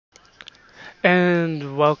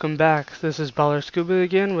And welcome back. This is ballerscuba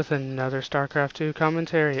again with another Starcraft 2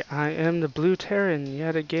 commentary. I am the Blue Terran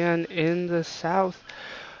yet again in the south,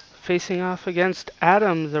 facing off against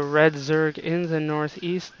Adam, the Red Zerg in the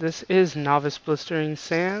northeast. This is Novice Blistering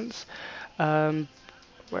Sands. Um,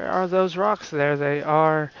 where are those rocks? There they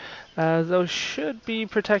are. Those should be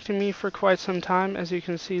protecting me for quite some time. As you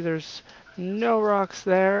can see, there's no rocks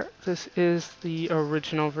there. This is the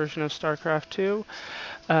original version of StarCraft 2.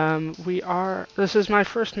 This is my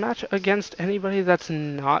first match against anybody that's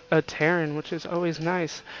not a Terran, which is always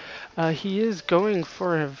nice. He is going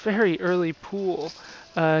for a very early pool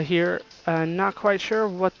here. Not quite sure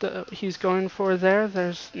what he's going for there.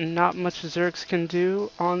 There's not much Zergs can do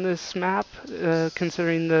on this map,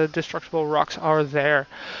 considering the destructible rocks are there.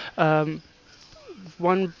 Um,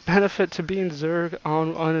 One benefit to being Zerg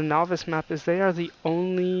on a novice map is they are the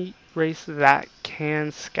only race that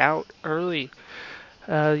can scout early.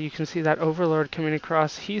 You can see that Overlord coming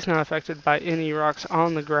across. He's not affected by any rocks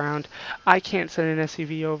on the ground. I can't send an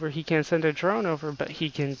SCV over. He can't send a drone over, but he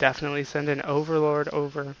can definitely send an Overlord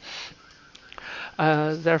over.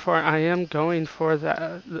 Therefore, I am going for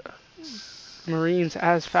the Marines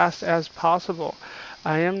as fast as possible.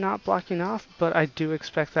 I am not blocking off, but I do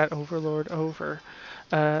expect that Overlord over.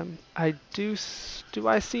 Do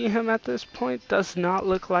I see him at this point? Does not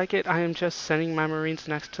look like it. I am just sending my Marines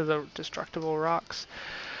next to the destructible rocks.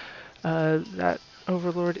 That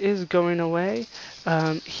Overlord is going away.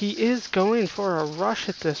 He is going for a rush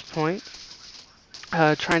at this point,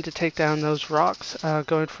 trying to take down those rocks,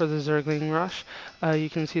 going for the Zergling rush. You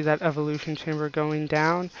can see that evolution chamber going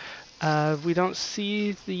down. We don't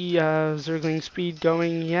see the Zergling speed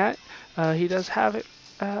going yet. He does have it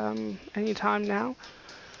anytime now.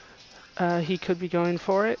 He could be going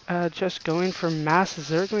for it, just going for mass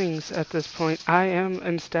Zerglings at this point. I am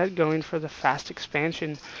instead going for the fast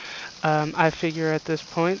expansion. I figure at this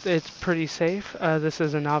point it's pretty safe. This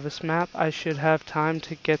is a novice map. I should have time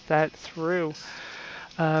to get that through.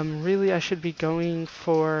 Really, I should be going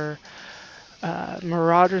for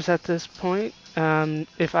Marauders at this point.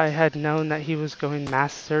 If I had known that he was going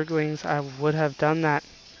mass Zerglings, I would have done that.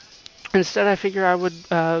 Instead, I figure I would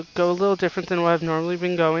go a little different than what I've normally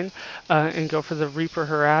been going and go for the Reaper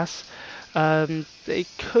Harass. They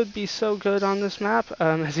could be so good on this map.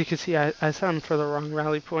 As you can see, I set them for the wrong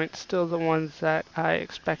rally point. Still the ones that I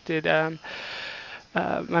expected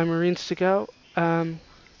my Marines to go.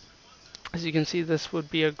 As you can see, this would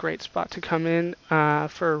be a great spot to come in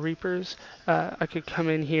for Reapers. I could come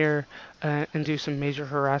in here and do some major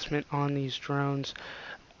harassment on these drones.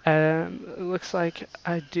 It looks like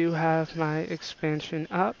I do have my expansion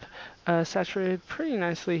up, saturated pretty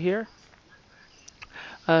nicely here.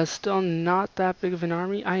 Still not that big of an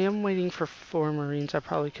army. I am waiting for 4 Marines. I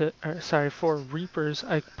probably could, or sorry, 4 Reapers.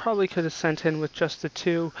 I probably could have sent in with just the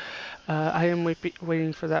 2. I am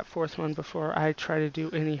waiting for that 4th one before I try to do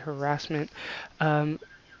any harassment. Adam,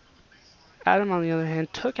 on the other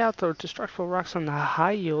hand, took out the destructible rocks on the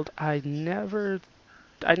high yield. I never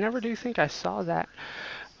do think I saw that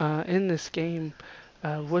in this game.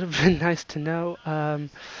 Would have been nice to know.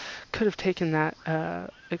 Could have taken that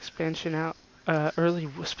expansion out early,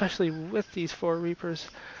 especially with these 4 Reapers.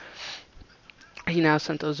 He now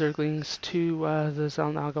sent those Zerglings to the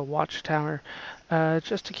Zelnaga Watchtower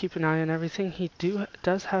just to keep an eye on everything. He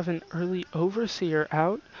does have an early Overseer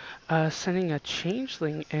out, sending a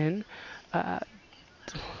Changeling in.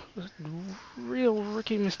 Real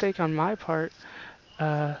rookie mistake on my part,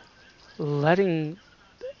 letting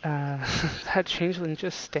that Changeling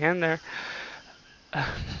just stand there,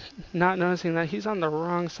 not noticing that he's on the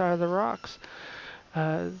wrong side of the rocks.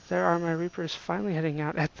 There are my Reapers finally heading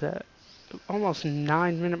out at the almost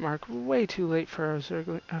 9-minute mark. Way too late for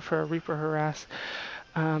a Reaper harass.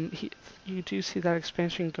 You do see that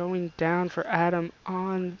expansion going down for Adam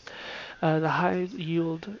on the high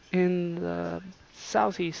yield in the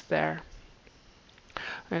southeast there.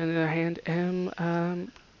 On the other hand,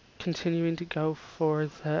 M continuing to go for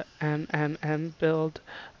the MMM build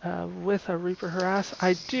with a Reaper harass.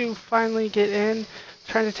 I do finally get in,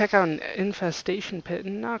 trying to take out an infestation pit.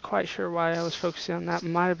 Not quite sure why I was focusing on that.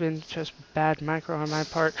 Might have been just bad micro on my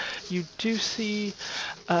part. You do see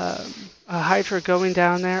a Hydra going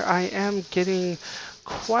down there. I am getting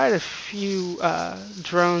quite a few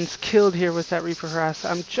drones killed here with that Reaper harass.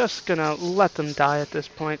 I'm just gonna let them die at this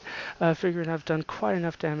point. Figuring I've done quite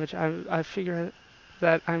enough damage. I figure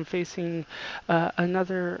that I'm facing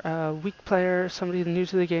another weak player, somebody new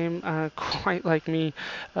to the game, quite like me.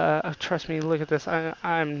 Trust me, look at this.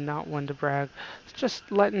 I'm not one to brag.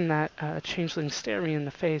 Just letting that changeling stare me in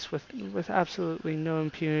the face with absolutely no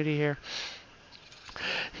impunity here.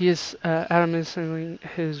 He is Adam is sending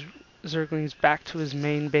his Zerglings back to his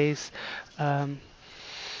main base. Um,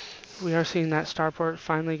 we are seeing that starport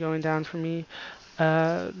finally going down for me.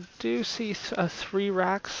 Do see 3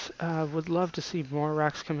 racks. Would love to see more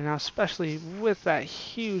racks coming out, especially with that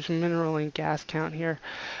huge mineral and gas count here.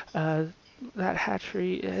 Uh, that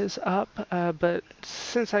hatchery is up, but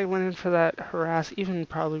since I went in for that harass, even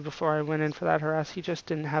probably before I went in for that harass, he just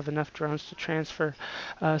didn't have enough drones to transfer.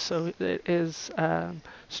 So it is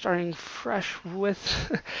starting fresh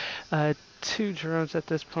with 2 drones at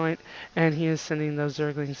this point, and he is sending those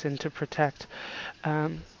Zerglings in to protect.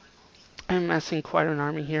 I'm amassing quite an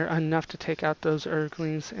army here, enough to take out those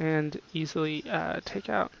Zerglings and easily take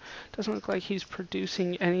out. Doesn't look like he's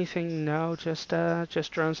producing anything. No, just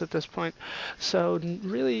drones at this point. So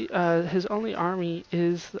really, his only army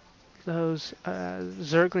is those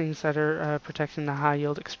Zerglings that are protecting the high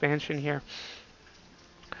yield expansion here.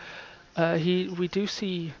 We do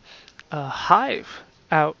see a hive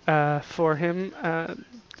out for him.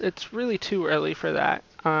 It's really too early for that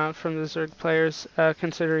from the Zerg players,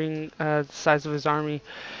 considering the size of his army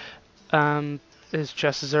is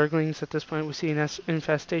just Zerglings at this point. We see an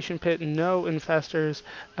infestation pit, no infestors,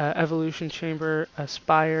 evolution chamber, a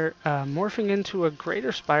spire, morphing into a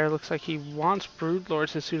greater spire. Looks like he wants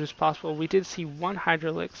broodlords as soon as possible. We did see 1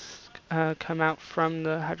 Hydralisk come out from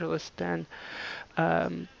the Hydralisk den,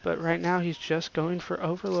 but right now he's just going for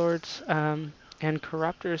overlords and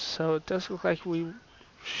corruptors, so it does look like we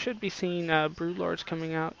should be seeing broodlords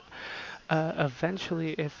coming out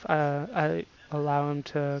eventually if I allow him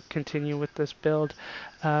to continue with this build.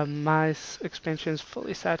 My expansion is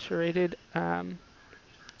fully saturated. It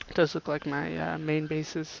does look like my main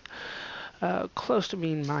base is close to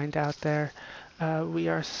being mined out there. We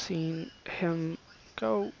are seeing him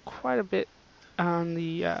go quite a bit on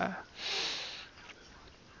the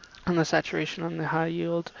saturation on the high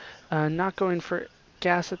yield. Not going for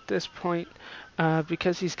gas at this point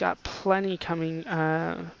because he's got plenty coming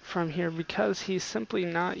from here, because he's simply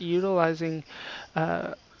not utilizing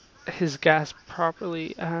his gas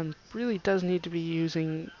properly. Really does need to be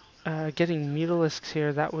using getting Mutalisks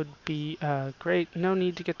here. That would be great. No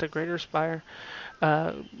need to get the Greater Spire.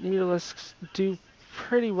 Mutalisks do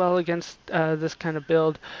pretty well against this kind of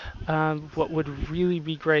build. What would really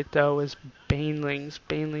be great though is Banelings.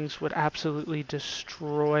 Banelings would absolutely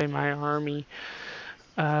destroy my army.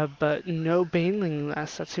 But no Baneling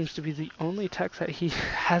less. That seems to be the only tech that he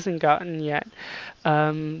hasn't gotten yet.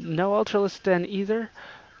 No Ultralisk Den either.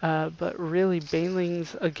 But really,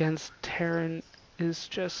 Banelings against Terran is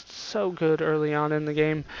just so good early on in the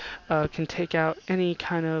game. Can take out any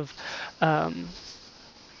kind of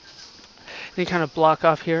block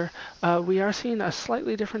off here. We are seeing a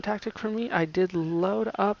slightly different tactic for me. I did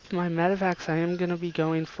load up my medevacs. I am going to be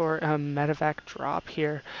going for a medevac drop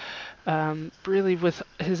here. Really, with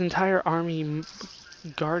his entire army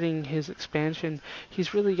guarding his expansion,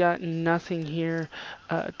 he's really got nothing here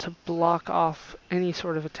to block off any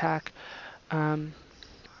sort of attack on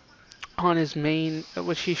his main,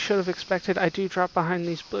 which he should have expected. I do drop behind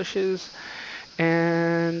these bushes,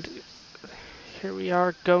 and here we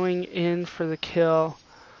are going in for the kill.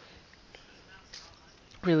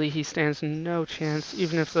 Really, he stands no chance,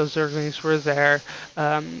 even if those Zerglings were there.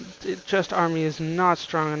 Just army is not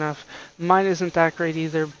strong enough. Mine isn't that great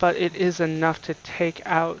either, but it is enough to take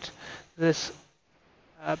out this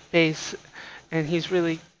base, and he's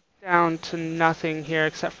really down to nothing here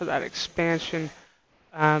except for that expansion.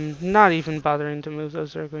 Not even bothering to move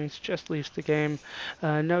those Zerglings, just leaves the game.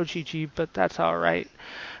 No GG, but that's alright.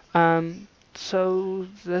 So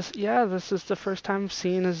this is the first time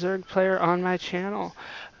seeing a Zerg player on my channel.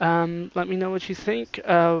 Let me know what you think,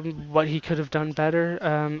 what he could have done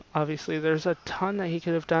better. Obviously there's a ton that he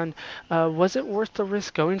could have done. Was it worth the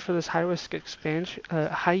risk going for this high risk expansion,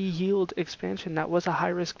 high yield expansion? That was a high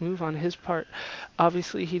risk move on his part.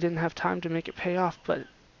 Obviously he didn't have time to make it pay off, but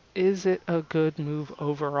is it a good move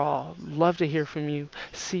overall? Love to hear from you.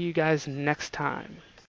 See you guys next time.